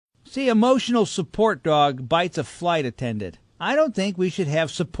See, emotional support dog bites a flight attendant. I don't think we should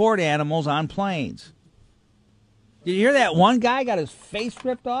have support animals on planes. Did you hear that one guy got his face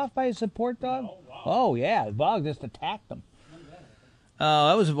ripped off by a support dog? Oh, wow. Oh yeah, the dog just attacked him.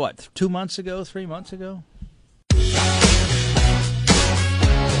 That was, what, 2 months ago, 3 months ago?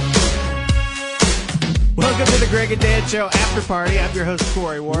 Welcome to the Greg and Dan Show After Party. I'm your host,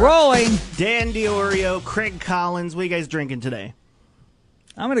 Corey Ward. Rolling. Dan DiOrio, Craig Collins. What are you guys drinking today?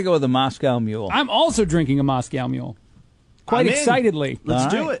 I'm going to go with a Moscow Mule. I'm also drinking a Moscow Mule. Quite excitedly.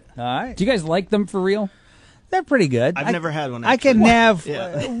 Let's do it. All right. Do you guys like them for real? They're pretty good. I've never had one. I can have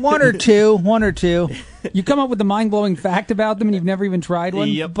one or two. You come up with a mind-blowing fact about them and you've never even tried one?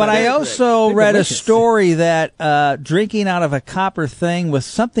 Yep, but I also read a story that drinking out of a copper thing with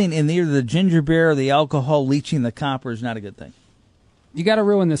something in either the ginger beer or the alcohol leaching the copper is not a good thing. You got to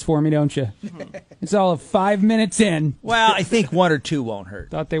ruin this for me, don't you? It's all of 5 minutes in. Well, I think one or two won't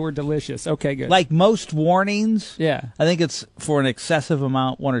hurt. Thought they were delicious. Okay, good. Like most warnings, yeah. I think it's for an excessive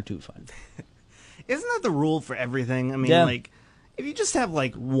amount, 1 or 2 fine. Isn't that the rule for everything? I mean, like, if you just have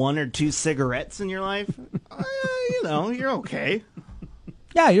like 1 or 2 cigarettes in your life, you're okay.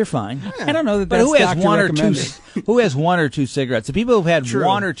 Yeah, you're fine. Yeah. I don't know that but that's who has doctor one or two? recommended. Who has 1 or 2 cigarettes? The people who've had True.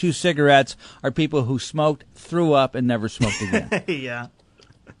 1 or 2 cigarettes are people who smoked, threw up, and never smoked again. Yeah.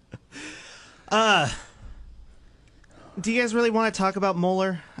 Do you guys really want to talk about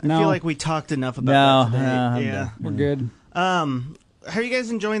Moeller? No. I feel like we talked enough about that today. Yeah, we're good. How are you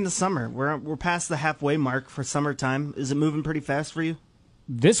guys enjoying the summer? We're past the halfway mark for summertime. Is it moving pretty fast for you?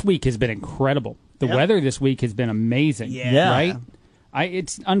 This week has been incredible. The weather this week has been amazing. Yeah. Right?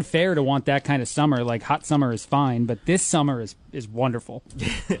 It's unfair to want that kind of summer. Like, hot summer is fine, but this summer is wonderful.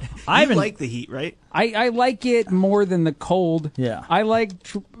 I like the heat, right? I like it more than the cold. Yeah. I like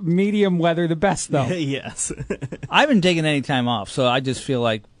medium weather the best, though. Yes. I haven't taken any time off, so I just feel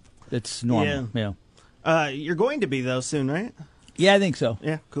like it's normal. Yeah. You're going to be, though, soon, right? Yeah, I think so.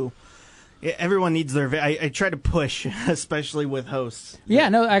 Yeah, cool. Yeah, everyone needs their. I try to push, especially with hosts. Yeah,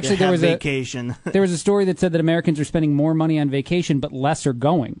 no, actually, there was vacation. There was a story that said that Americans are spending more money on vacation, but less are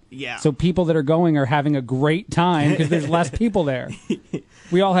going. Yeah. So people that are going are having a great time because there's less people there.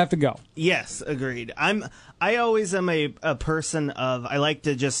 We all have to go. Yes, agreed. I always am a person of, I like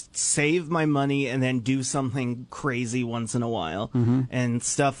to just save my money and then do something crazy once in a while. Mm-hmm. And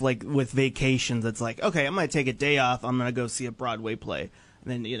stuff like with vacations, it's like, okay, I'm going to take a day off. I'm going to go see a Broadway play.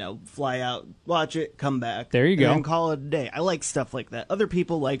 And then, fly out, watch it, come back. There you go. And call it a day. I like stuff like that. Other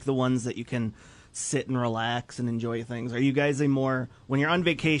people like the ones that you can sit and relax and enjoy things. Are you guys when you're on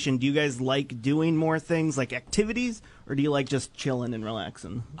vacation, do you guys like doing more things, like activities, or do you like just chilling and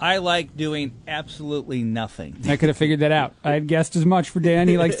relaxing? I like doing absolutely nothing. I could have figured that out. I had guessed as much for Dan.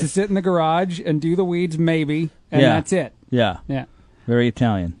 He likes to sit in the garage and do the weeds, maybe, and that's it. Yeah. Yeah. Very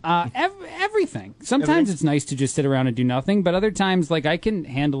Italian. Everything. Sometimes it's nice to just sit around and do nothing, but other times, like, I can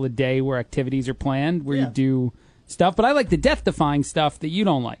handle a day where activities are planned, where you do stuff. But I like the death-defying stuff that you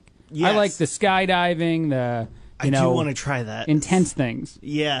don't like. Yes. I like the skydiving, I do want to try that. Intense things.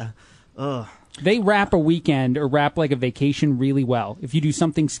 Yeah. Ugh. They wrap a weekend or wrap like a vacation really well if you do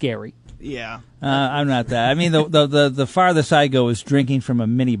something scary. Yeah. I'm not that. I mean, the farthest I go is drinking from a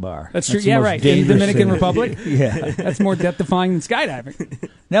minibar. That's true. The Yeah, most right. In the dangerous Dominican thing. Republic? Yeah. That's more death-defying than skydiving.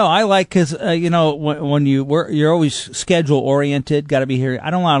 No, I like because when you're always schedule oriented. Got to be here.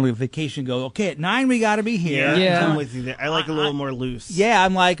 I don't want to vacation. Go okay at 9. We got to be here. Yeah. I'm with you there. I like a little more loose. Yeah,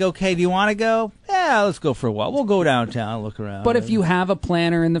 I'm like, okay, do you want to go? Yeah, let's go for a while. We'll go downtown, look around. But if you have a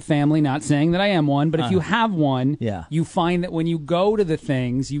planner in the family, not saying that I am one, but if you have one, you find that when you go to the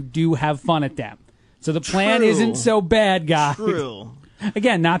things, you do have fun at them. So the plan isn't so bad, guys. True.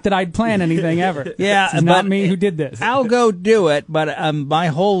 Again, not that I'd plan anything ever. Yeah, it's not me who did this. I'll go do it, but my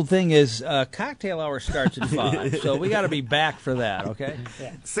whole thing is cocktail hour starts at 5, so we got to be back for that, okay?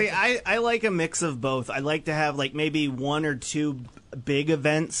 Yeah. See, I like a mix of both. I like to have like maybe 1 or 2 big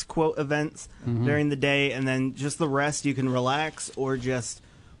events, quote events, during the day, and then just the rest you can relax or just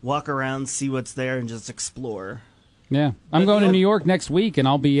walk around, see what's there, and just explore. Yeah. I'm going to New York next week, and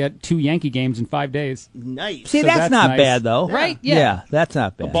I'll be at 2 Yankee games in 5 days. Nice. See, So that's not nice. bad, though. Right? Yeah. Yeah, that's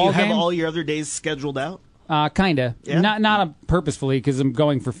not bad. Do you have game? all your other days scheduled out? Kinda. Yeah? Not purposefully, because I'm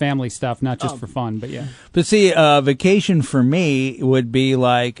going for family stuff, not just for fun, but yeah. But see, vacation for me would be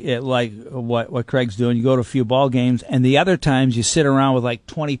like what Craig's doing. You go to a few ball games, and the other times you sit around with like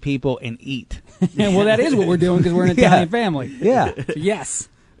 20 people and eat. Well, that is what we're doing because we're an Italian family. Yeah. Yes.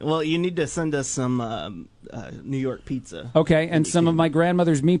 Well, you need to send us some New York pizza. Okay, and some of my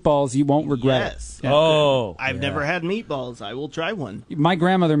grandmother's meatballs you won't regret. Yes. Yeah. Oh, I've never had meatballs. I will try one. My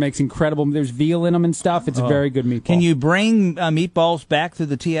grandmother makes incredible. There's veal in them and stuff. It's a very good meatball. Can you bring meatballs back through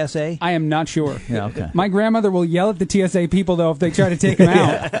the TSA? I am not sure. Yeah, okay. My grandmother will yell at the TSA people though if they try to take them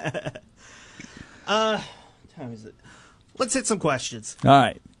out. Time is it? Let's hit some questions. All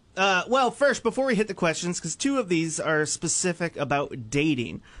right. Well, first, before we hit the questions, because 2 of these are specific about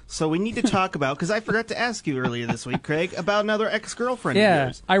dating, so we need to talk about, because I forgot to ask you earlier this week, Craig, about another ex-girlfriend of Yeah,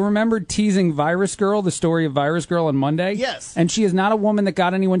 yours. I remembered teasing Virus Girl, the story of Virus Girl on Monday. Yes. And she is not a woman that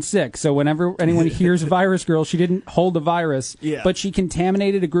got anyone sick. So whenever anyone hears Virus Girl, she didn't hold a virus, but she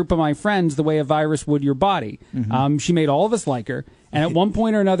contaminated a group of my friends the way a virus would your body. She made all of us like her. And at one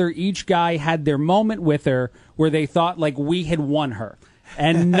point or another, each guy had their moment with her where they thought like we had won her.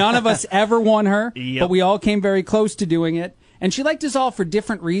 And none of us ever won her, but we all came very close to doing it. And she liked us all for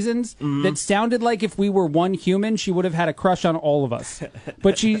different reasons that sounded like if we were one human, she would have had a crush on all of us.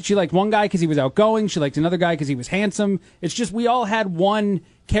 But she liked one guy because he was outgoing. She liked another guy because he was handsome. It's just we all had one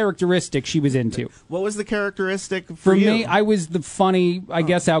characteristic she was into. What was the characteristic For you? me, I was the funny, I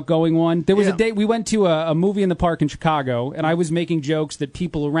guess, outgoing one. There was a day we went to a movie in the park in Chicago, and I was making jokes that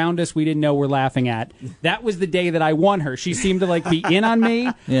people around us we didn't know were laughing at. That was the day that I won her. She seemed to like be in on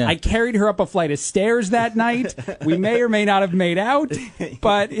me. Yeah. I carried her up a flight of stairs that night. We may or may not have made out,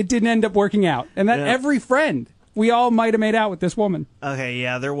 but it didn't end up working out. And that every friend, we all might have made out with this woman. Okay,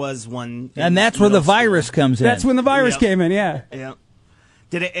 yeah, there was one. And that's where the virus comes in. That's when the virus came in, yeah. Yeah.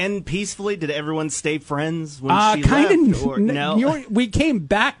 Did it end peacefully? Did everyone stay friends when she kind left? Or, no. We came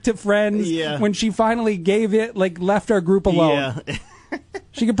back to friends when she finally gave it, like, left our group alone. Yeah.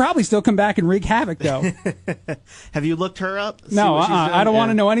 She could probably still come back and wreak havoc, though. Have you looked her up? See No, what she's doing? I don't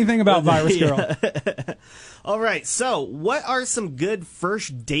want to know anything about Virus Girl. All right, so what are some good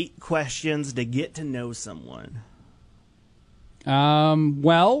first date questions to get to know someone?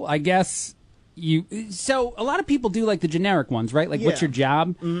 Well, I guess so a lot of people do like the generic ones, right? Like, what's your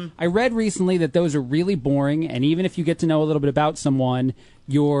job? I read recently that those are really boring, and even if you get to know a little bit about someone,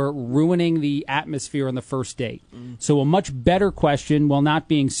 you're ruining the atmosphere on the first date. So a much better question, while not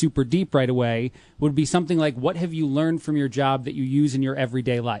being super deep right away, would be something like, what have you learned from your job that you use in your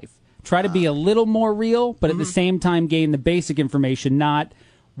everyday life? Try to be a little more real, but at the same time gain the basic information, not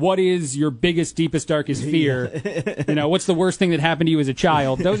what is your biggest, deepest, darkest fear? You know, what's the worst thing that happened to you as a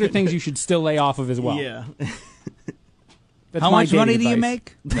child? Those are things you should still lay off of as well. Yeah. That's How my much money dating do you advice.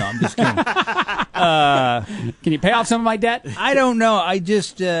 make? No, I'm just kidding. Can you pay off some of my debt? I don't know. I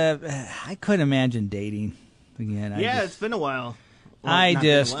just I couldn't imagine dating again. It's been a while. Well, I not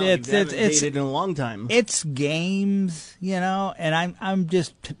been a just while. it's You haven't it's dated in a long time. It's games, and I'm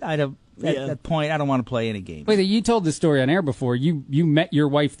just at that point I don't want to play any games. Wait, you told this story on air before. You met your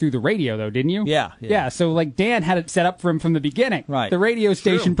wife through the radio, though, didn't you? Yeah. So, like, Dan had it set up for him from the beginning. Right. The radio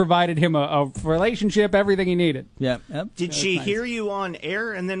station provided him a relationship, everything he needed. Yeah. Did she hear you on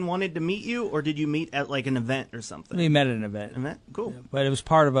air and then wanted to meet you, or did you meet at like an event or something? We met at an event. Cool. But it was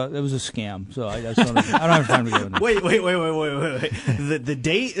it was a scam, so I don't have time to go into it. Wait. The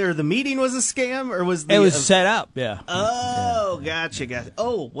date or the meeting was a scam, or was It was set up, yeah. Oh, gotcha.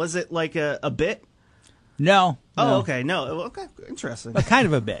 Oh, was it like a bit? No. Oh, okay. No. Okay. Interesting. But kind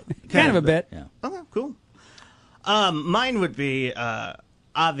of a bit. Kind of a bit. Yeah. Okay, cool. Mine would be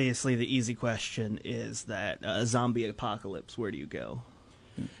obviously the easy question is that zombie apocalypse. Where do you go?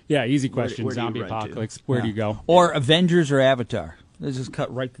 Yeah, easy question. where do you Zombie run to? apocalypse. Where do you go? Or Avengers or Avatar. Let's just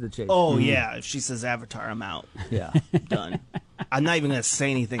cut right to the chase. Oh yeah, if she says Avatar, I'm out. Yeah. Done. I'm not even gonna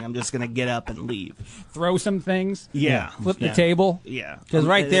say anything. I'm just gonna get up and leave. Throw some things. Yeah. Flip the table. Yeah. Because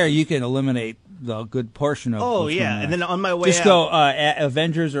right there you can eliminate the good portion of. Oh what's yeah, going on. and then on my way just out, go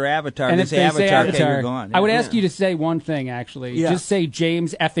Avengers or Avatar. And They if say they Avatar, say okay, Avatar, you're gone. I would ask you to say one thing, actually. Yeah. Just say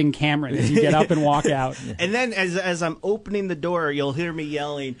James effing Cameron as you get up and walk out. and then as I'm opening the door, you'll hear me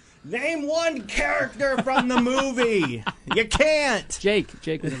yelling, "Name one character from the movie." You can't. Jake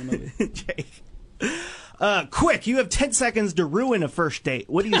was in the movie. Jake. Quick, you have 10 seconds to ruin a first date.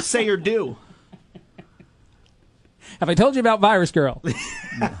 What do you say or do? Have I told you about Virus Girl?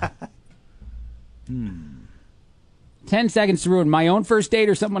 10 seconds to ruin my own first date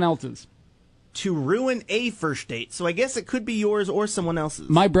or someone else's. To ruin a first date. So I guess it could be yours or someone else's.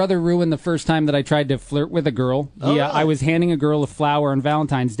 My brother ruined the first time that I tried to flirt with a girl. I was handing a girl a flower on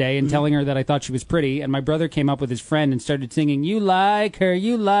Valentine's Day and telling her that I thought she was pretty, and my brother came up with his friend and started singing, you like her,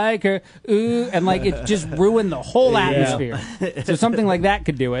 ooh, and like it just ruined the whole atmosphere. So something like that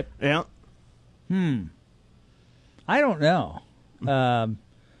could do it. Yeah. I don't know.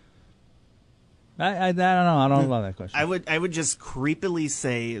 I don't know. I don't love that question. I would just creepily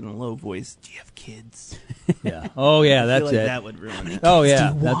say in a low voice, "Do you have kids?" Yeah. Oh yeah, I that's feel like it. That would ruin it. Oh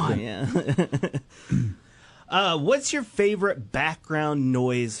yeah, that's it. Yeah. What's your favorite background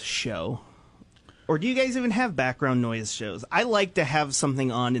noise show? Or do you guys even have background noise shows? I like to have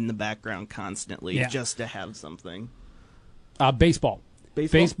something on in the background constantly, just to have something. Baseball.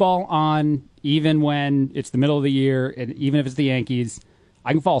 Baseball on even when it's the middle of the year, and even if it's the Yankees,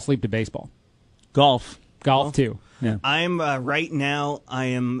 I can fall asleep to baseball. Golf too. Yeah. I'm right now. I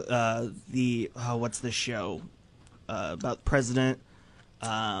am what's the show about the president?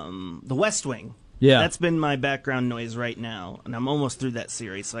 The West Wing. Yeah, that's been my background noise right now, and I'm almost through that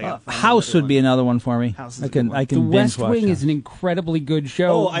series. So I gotta find House would be another one for me. House is I can The binge West watch Wing that. is an incredibly good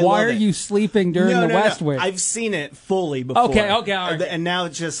show. I Why love are it. you sleeping during the West Wing? I've seen it fully before. Okay, all right. And now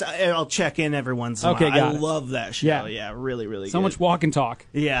it's just I'll check in every once in a Okay, while. got I it. love that show. Yeah, really, really so good. much walk and talk.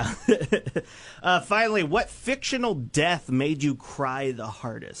 Yeah. Finally, what fictional death made you cry the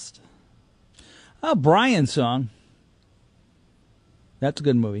hardest? Brian's song. That's a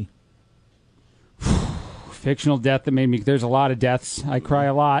good movie. Fictional death that made me. There's a lot of deaths. I cry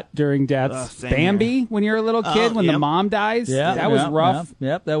a lot during deaths. Same Bambi, here. when you're a little kid, when the mom dies. That was rough.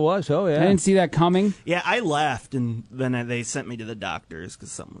 Yep, that was. Oh yeah. I didn't see that coming. Yeah, I laughed, and then they sent me to the doctors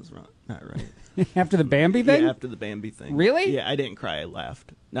because something was wrong. Not right. After the Bambi thing? Yeah, after the Bambi thing. Really? Yeah, I didn't cry. I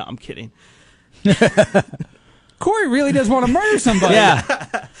laughed. No, I'm kidding. Corey really does want to murder somebody. Yeah.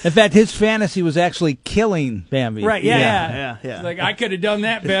 In fact, his fantasy was actually killing Bambi. Right, yeah. Yeah. Like, I could have done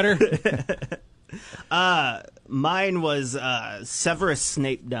that better. Mine was Severus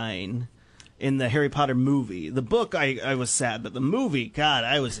Snape dying in the Harry Potter movie. The book, I was sad, but the movie, God,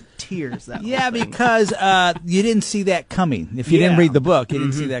 I was in tears. That Yeah, whole thing. because you didn't see that coming. If you didn't read the book, you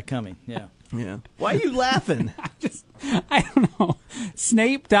didn't see that coming. Yeah. Yeah. Why are you laughing? I don't know.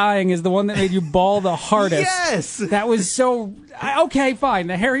 Snape dying is the one that made you bawl the hardest. Yes. That was so... Okay, fine.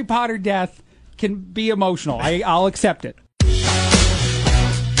 The Harry Potter death can be emotional. I'll accept it.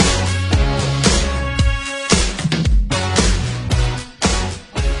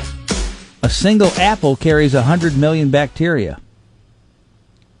 A single apple carries 100 million bacteria.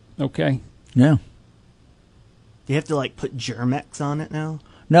 Okay. Yeah. Do you have to put Germ-X on it now?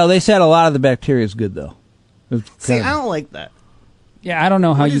 No, they said a lot of the bacteria is good though. See, I don't like that. Yeah, I don't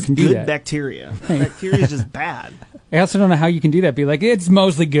know how What you is can do good that. bacteria? Bacteria is just bad. I also don't know how you can do that. Be like, it's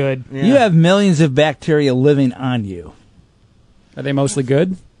mostly good. Yeah. You have millions of bacteria living on you. Are they mostly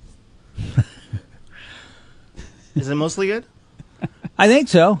good? Is it mostly good? I think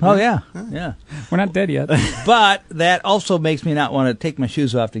so. Oh yeah. Yeah. We're not dead yet. But that also makes me not want to take my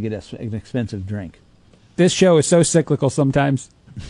shoes off to get an expensive drink. This show is so cyclical sometimes.